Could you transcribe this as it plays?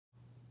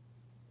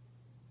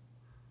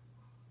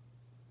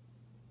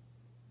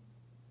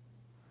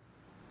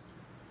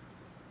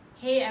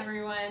Hey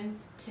everyone,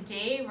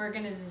 today we're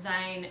going to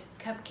design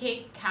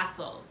cupcake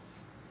castles.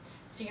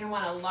 So you're going to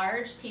want a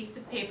large piece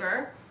of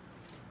paper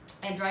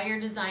and draw your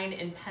design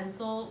in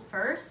pencil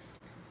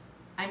first.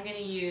 I'm going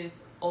to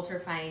use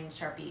ultrafine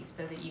Sharpie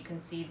so that you can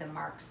see the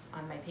marks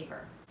on my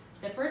paper.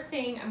 The first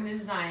thing I'm going to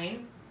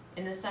design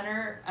in the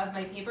center of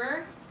my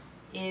paper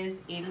is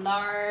a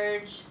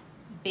large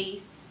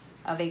base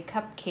of a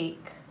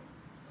cupcake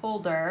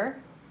holder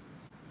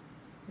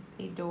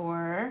with a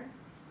door.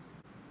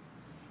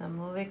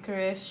 Some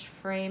licorice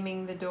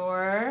framing the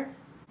door,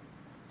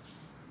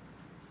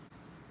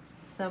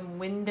 some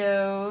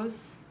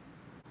windows,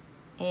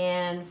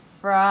 and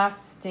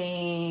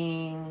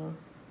frosting.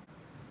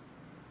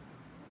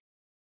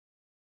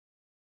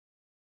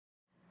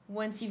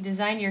 Once you've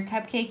designed your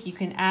cupcake, you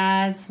can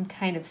add some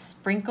kind of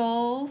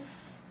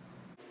sprinkles.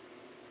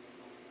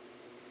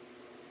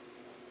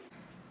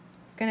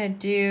 I'm gonna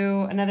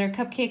do another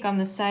cupcake on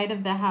the side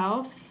of the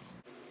house.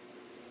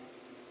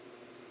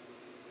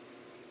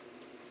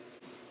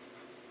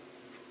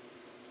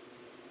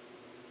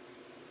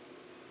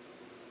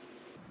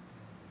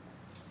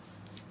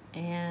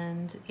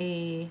 And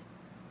a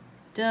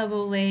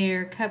double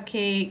layer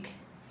cupcake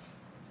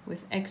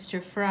with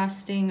extra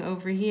frosting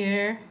over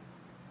here.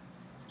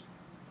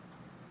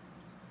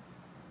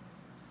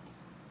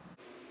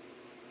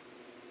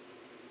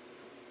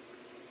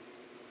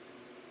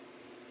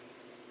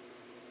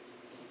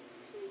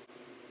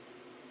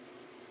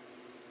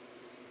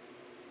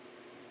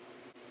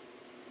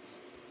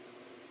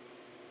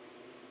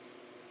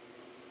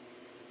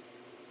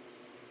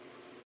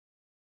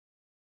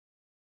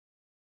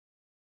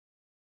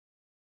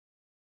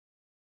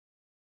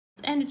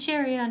 And a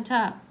cherry on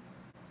top.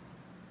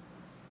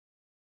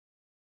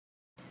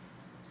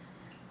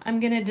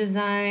 I'm gonna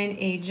design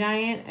a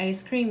giant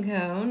ice cream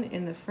cone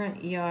in the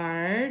front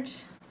yard,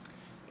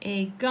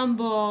 a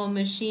gumball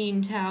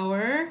machine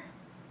tower.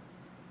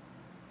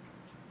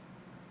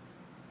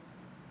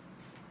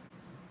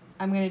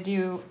 I'm gonna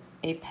do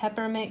a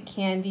peppermint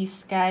candy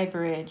sky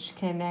bridge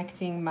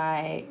connecting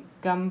my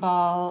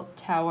gumball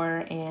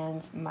tower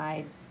and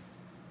my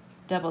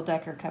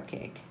double-decker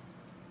cupcake.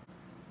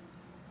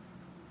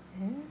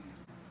 I'm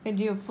gonna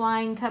do a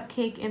flying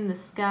cupcake in the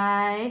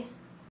sky.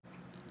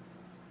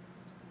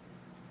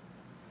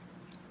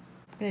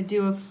 I'm gonna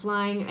do a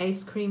flying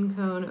ice cream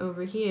cone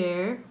over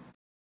here.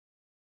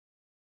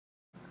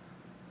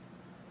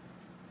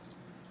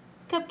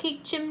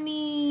 Cupcake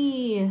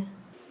chimney.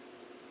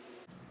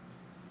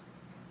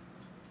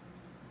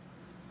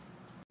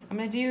 I'm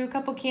gonna do a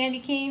couple candy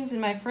canes in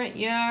my front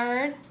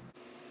yard.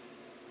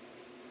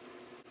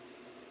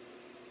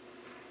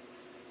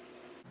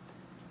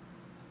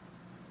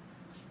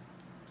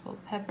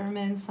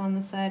 Peppermints on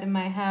the side of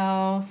my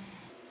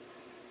house.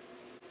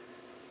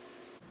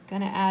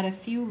 Gonna add a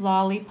few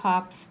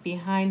lollipops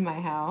behind my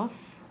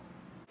house.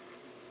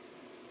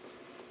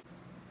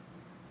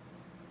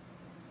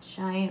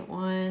 Giant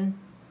one.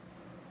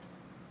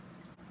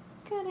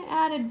 Gonna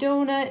add a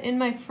donut in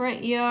my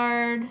front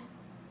yard.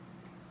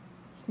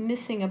 It's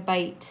missing a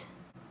bite.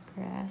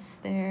 Grass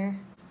there.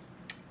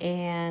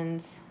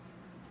 And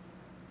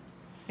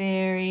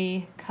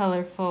very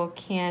colorful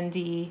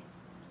candy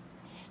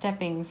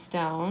stepping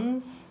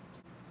stones.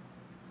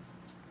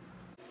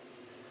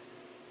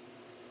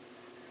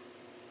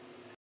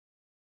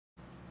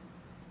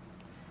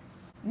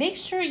 Make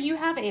sure you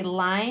have a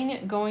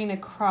line going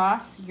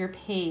across your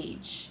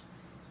page.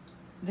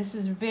 This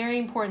is very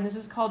important. This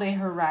is called a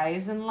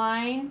horizon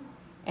line,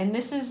 and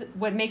this is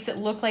what makes it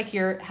look like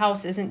your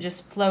house isn't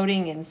just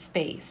floating in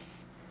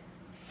space.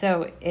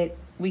 So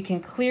we can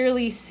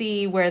clearly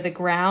see where the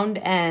ground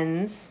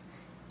ends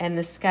and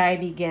the sky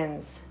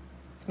begins.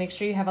 So make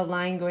sure you have a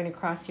line going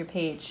across your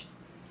page.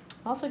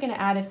 I'm also going to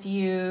add a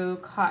few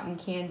cotton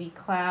candy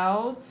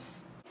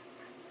clouds.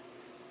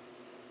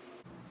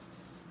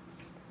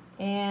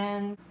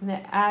 And I'm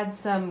going to add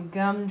some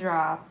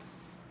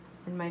gumdrops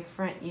in my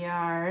front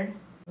yard.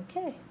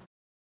 Okay.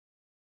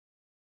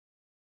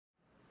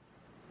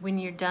 When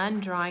you're done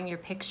drawing your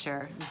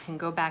picture, you can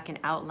go back and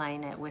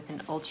outline it with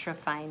an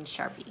ultrafine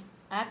Sharpie.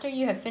 After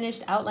you have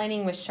finished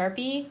outlining with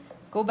Sharpie,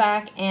 go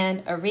back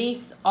and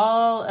erase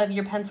all of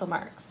your pencil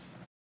marks.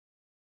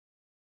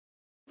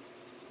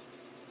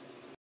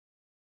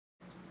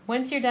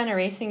 Once you're done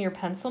erasing your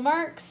pencil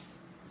marks,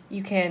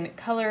 you can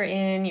color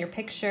in your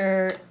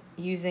picture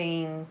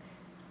using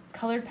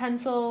colored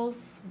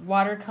pencils,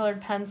 watercolored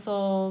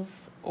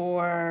pencils,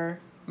 or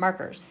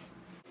markers.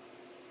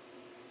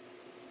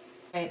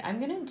 All right, I'm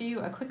gonna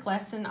do a quick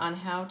lesson on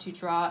how to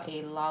draw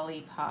a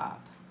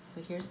lollipop. So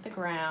here's the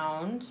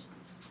ground.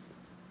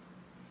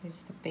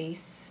 Here's the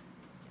base,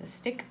 the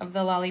stick of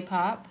the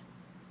lollipop.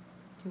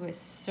 Do a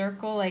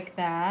circle like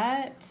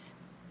that.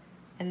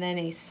 And then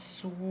a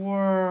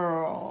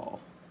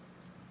swirl.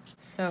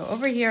 So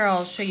over here,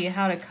 I'll show you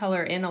how to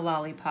color in a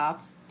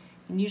lollipop.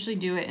 You can usually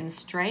do it in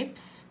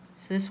stripes.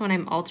 So this one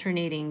I'm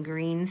alternating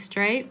green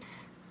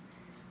stripes,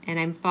 and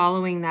I'm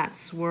following that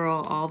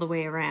swirl all the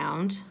way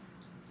around.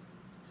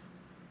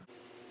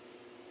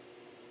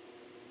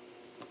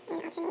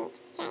 and alternate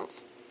stripes.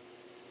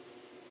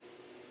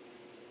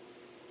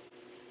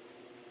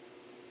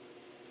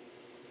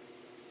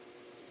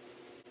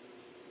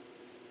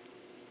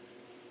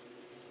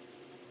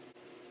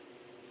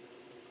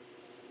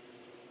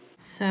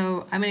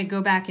 So I'm going to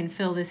go back and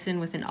fill this in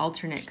with an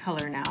alternate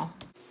color now.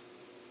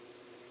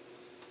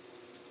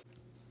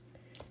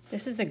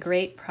 This is a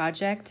great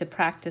project to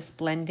practice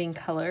blending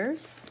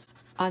colors.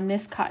 On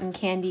this cotton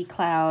candy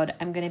cloud,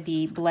 I'm going to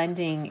be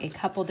blending a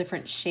couple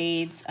different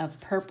shades of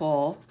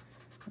purple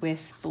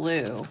with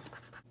blue.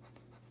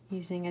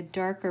 Using a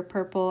darker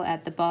purple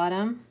at the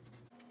bottom.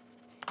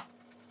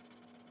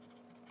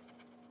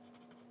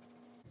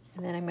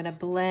 And then I'm going to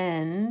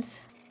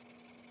blend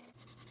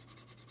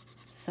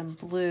some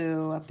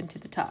blue up into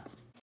the top.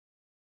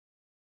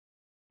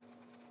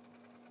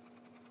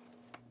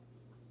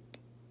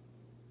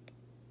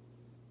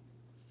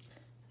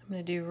 I'm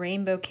going to do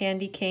rainbow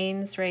candy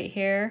canes right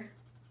here.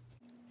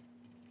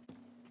 I'm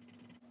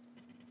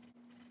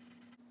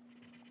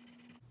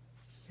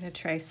going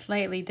to try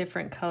slightly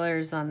different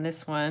colors on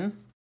this one.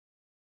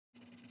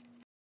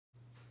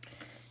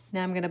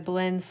 Now I'm going to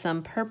blend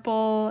some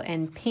purple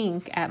and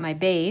pink at my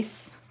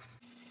base.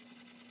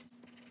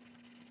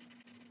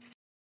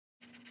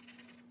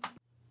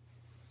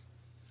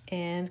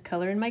 And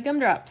color in my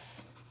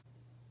gumdrops.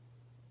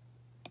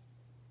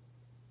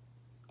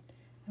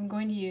 I'm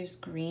going to use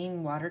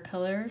green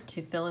watercolor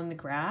to fill in the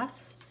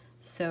grass.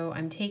 So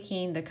I'm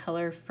taking the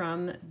color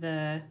from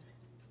the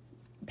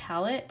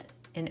palette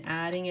and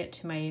adding it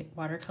to my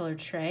watercolor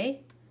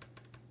tray.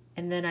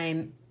 And then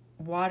I'm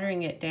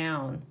watering it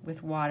down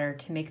with water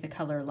to make the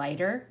color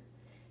lighter.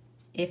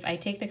 If I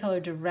take the color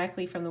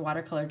directly from the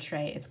watercolor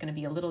tray, it's going to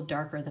be a little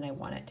darker than I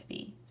want it to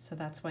be. So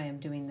that's why I'm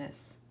doing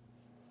this.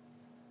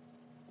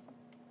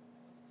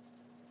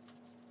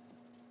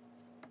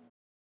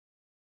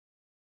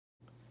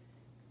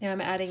 Now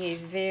I'm adding a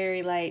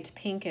very light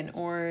pink and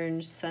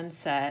orange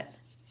sunset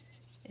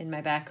in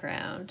my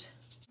background.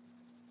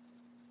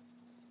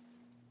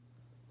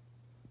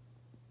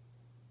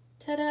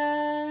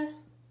 Ta-da!